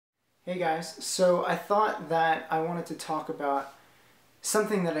Hey guys, so I thought that I wanted to talk about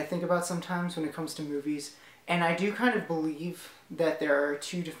something that I think about sometimes when it comes to movies, and I do kind of believe that there are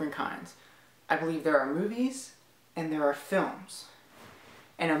two different kinds. I believe there are movies and there are films.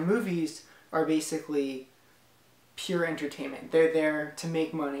 And movies are basically pure entertainment. They're there to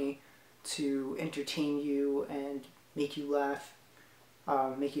make money, to entertain you and make you laugh,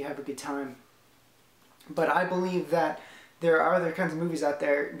 make you have a good time. But I believe that there are other kinds of movies out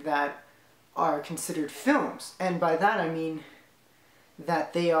there that are considered films. And by that I mean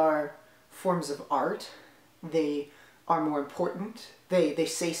that they are forms of art. They are more important. They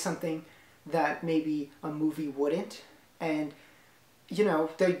say something that maybe a movie wouldn't. And, you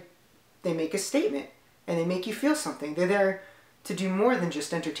know, they make a statement and they make you feel something. They're there to do more than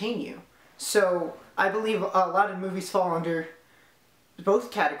just entertain you. So I believe a lot of movies fall under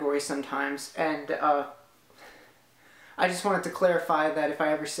both categories sometimes, and I just wanted to clarify that if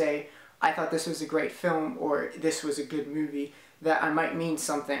I ever say I thought this was a great film or this was a good movie, that I might mean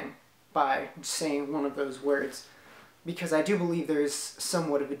something by saying one of those words, because I do believe there is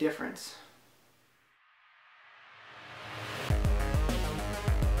somewhat of a difference.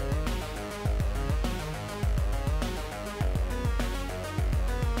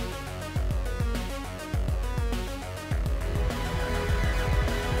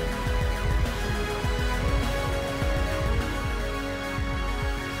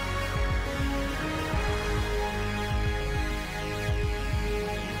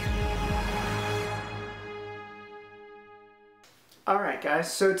 Alright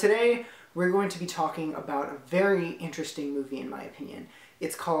guys, so today we're going to be talking about a very interesting movie in my opinion.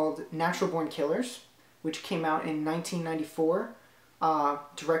 It's called Natural Born Killers, which came out in 1994,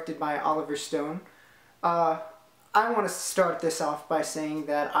 directed by Oliver Stone. I want to start this off by saying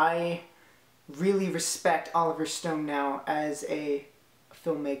that I really respect Oliver Stone now as a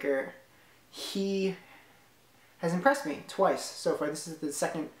filmmaker. He has impressed me twice so far. This is the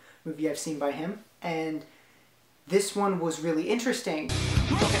second movie I've seen by him, and this one was really interesting.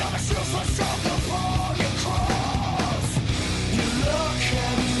 Looking on my shoes, let's drop the ball you cross. You look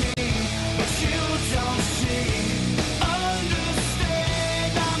at me, but you don't see.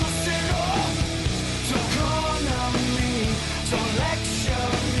 Understand I'm a sinner. Don't corner me, don't lecture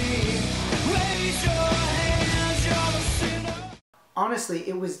me. Raise your hands, you're the sinner. Honestly,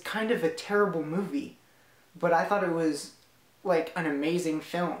 it was kind of a terrible movie, but I thought it was like an amazing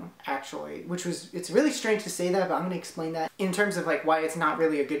film, actually, it's really strange to say that, but I'm going to explain that. In terms of like why it's not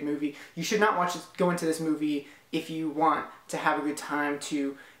really a good movie, you should not go into this movie if you want to have a good time,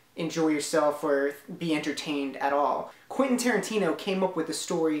 to enjoy yourself or be entertained at all. Quentin Tarantino came up with the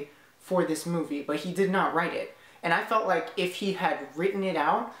story for this movie, but he did not write it. And I felt like if he had written it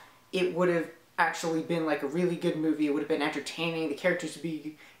out, it would have actually been like a really good movie. It would have been entertaining, the characters would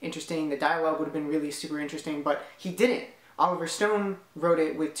be interesting, the dialogue would have been really super interesting, but he didn't. Oliver Stone wrote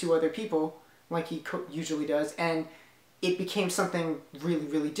it with two other people, like he usually does, and it became something really,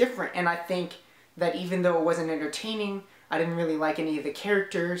 really different. And I think that even though it wasn't entertaining, I didn't really like any of the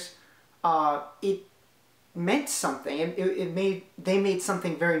characters, it meant something. They made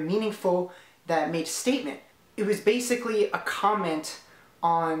something very meaningful that made a statement. It was basically a comment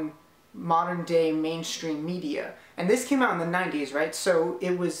on modern day mainstream media. And this came out in the 90s, right? So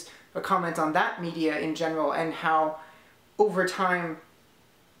it was a comment on that media in general, and how over time,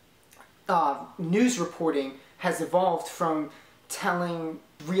 news reporting has evolved from telling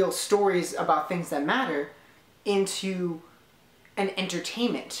real stories about things that matter into an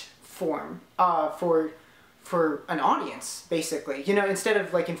entertainment form for an audience, basically. You know, instead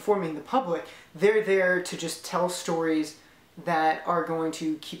of like informing the public, they're there to just tell stories that are going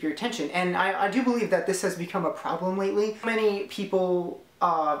to keep your attention. And I do believe that this has become a problem lately. Many people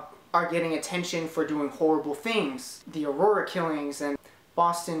are getting attention for doing horrible things. The Aurora killings and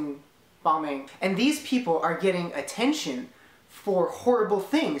Boston bombing. And these people are getting attention for horrible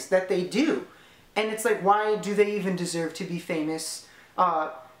things that they do. And it's like, why do they even deserve to be famous?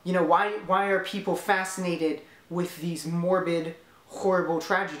 You know, why are people fascinated with these morbid, horrible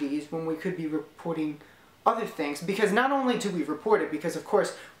tragedies when we could be reporting other things? Because not only do we report it, because of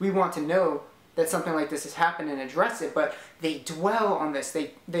course we want to know that something like this has happened and address it, but they dwell on this.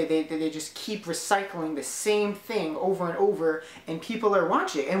 They just keep recycling the same thing over and over, and people are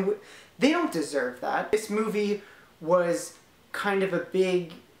watching, and they don't deserve that. This movie was kind of a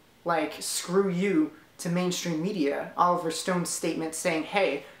big, like, screw you to mainstream media. Oliver Stone's statement saying,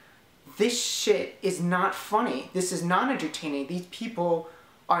 hey, this shit is not funny. This is not entertaining. These people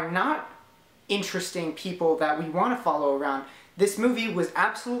are not interesting people that we want to follow around. This movie was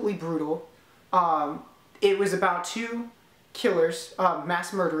absolutely brutal. It was about two killers,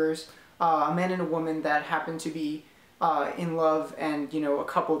 mass murderers, a man and a woman that happen to be in love, and, you know, a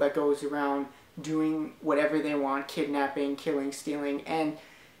couple that goes around doing whatever they want, kidnapping, killing, stealing, and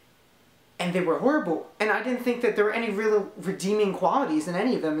they were horrible. And I didn't think that there were any real redeeming qualities in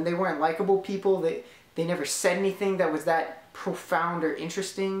any of them, and they weren't likable people. They never said anything that was that profound or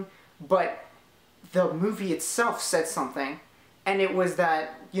interesting, but the movie itself said something, and it was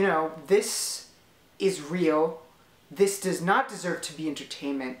that, you know, this is real. This does not deserve to be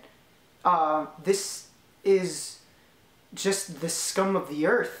entertainment. This is just the scum of the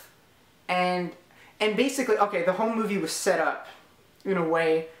earth. And basically, okay, the whole movie was set up in a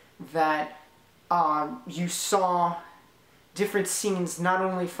way that you saw different scenes not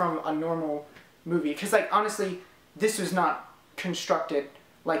only from a normal movie, because, like, honestly, this was not constructed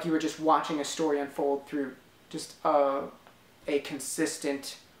like you were just watching a story unfold through just a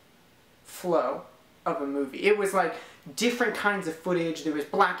consistent flow of a movie. It was like different kinds of footage. There was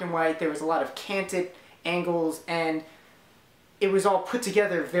black and white, there was a lot of canted angles, and it was all put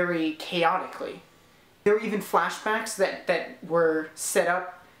together very chaotically. There were even flashbacks that were set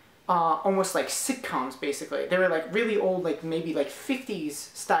up almost like sitcoms, basically. They were like really old, like maybe like 50s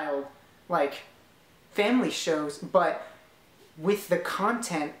style, like family shows, but with the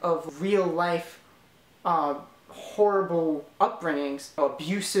content of real life horrible upbringings,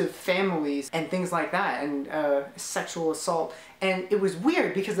 abusive families, and things like that, and sexual assault. And it was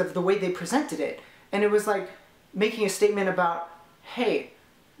weird because of the way they presented it. And it was like making a statement about, hey,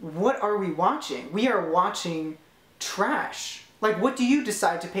 what are we watching? We are watching trash. Like, what do you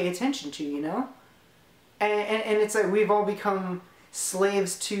decide to pay attention to, you know? And it's like we've all become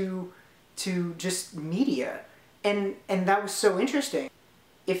slaves to just media. And that was so interesting.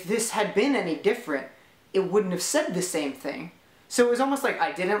 If this had been any different, it wouldn't have said the same thing. So it was almost like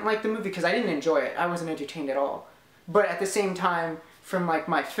I didn't like the movie because I didn't enjoy it. I wasn't entertained at all. But at the same time, from like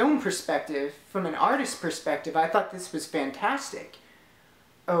my film perspective, from an artist's perspective, I thought this was fantastic.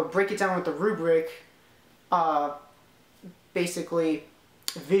 Oh, break it down with the rubric. Basically,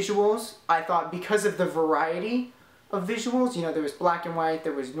 visuals. I thought because of the variety of visuals, you know, there was black and white,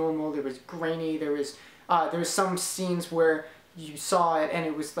 there was normal, there was grainy, there was some scenes where you saw it and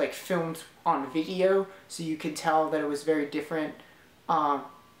it was like filmed on video, so you could tell that it was very different. And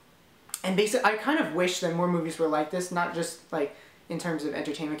basically, I kind of wish that more movies were like this, not just like in terms of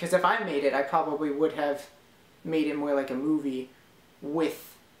entertainment, because if I made it, I probably would have made it more like a movie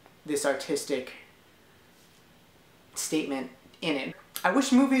with this artistic statement in it. I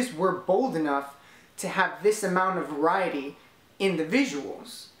wish movies were bold enough to have this amount of variety in the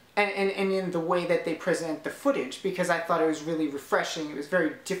visuals and in the way that they present the footage, because I thought it was really refreshing. It was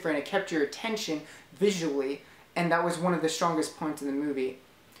very different. It kept your attention visually, and that was one of the strongest points in the movie.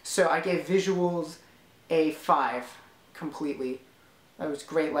 So I gave visuals a 5 completely. That was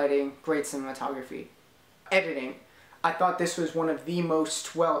great lighting, great cinematography. Editing. I thought this was one of the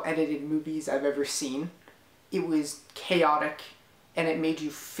most well-edited movies I've ever seen. It was chaotic, and it made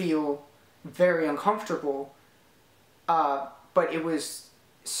you feel very uncomfortable, but it was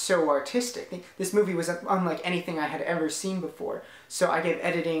so artistic. This movie was unlike anything I had ever seen before, so I gave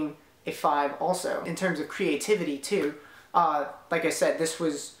editing a 5 also. In terms of creativity too, like I said, this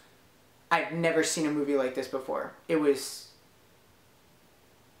was, I've never seen a movie like this before. It was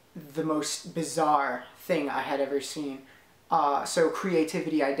the most bizarre thing I had ever seen. So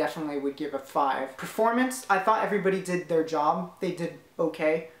creativity, I definitely would give a 5. Performance, I thought everybody did their job. They did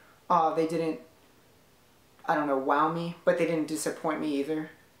okay. They didn't, I don't know, wow me, but they didn't disappoint me either.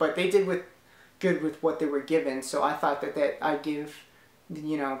 But they did good with what they were given, so I thought that I'd give,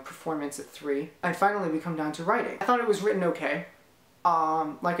 you know, performance a 3. And finally we come down to writing. I thought it was written okay.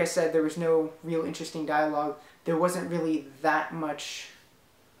 Like I said, there was no real interesting dialogue. There wasn't really that much,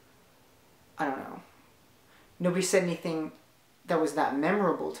 I don't know. Nobody said anything that was that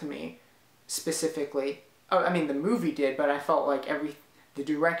memorable to me, specifically. Oh, I mean, the movie did, but I felt like the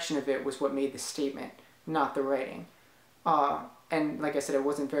direction of it was what made the statement, not the writing. And like I said, it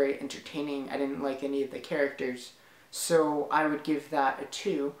wasn't very entertaining. I didn't like any of the characters, so I would give that a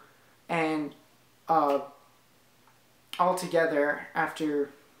 2. And altogether, after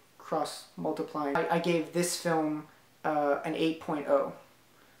cross-multiplying, I gave this film an 8.0,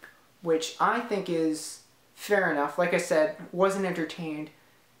 which I think is fair enough. Like I said, wasn't entertained,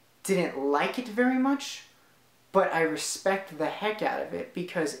 didn't like it very much, but I respect the heck out of it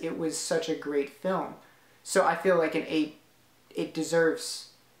because it was such a great film. So I feel like an 8, it deserves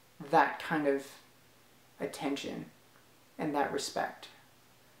that kind of attention and that respect.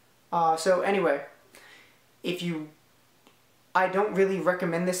 So anyway, I don't really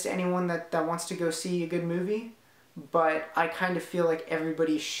recommend this to anyone that wants to go see a good movie. but I kind of feel like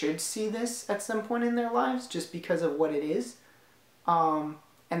everybody should see this at some point in their lives just because of what it is. And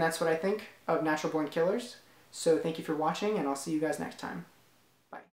that's what I think of Natural Born Killers. So thank you for watching, and I'll see you guys next time.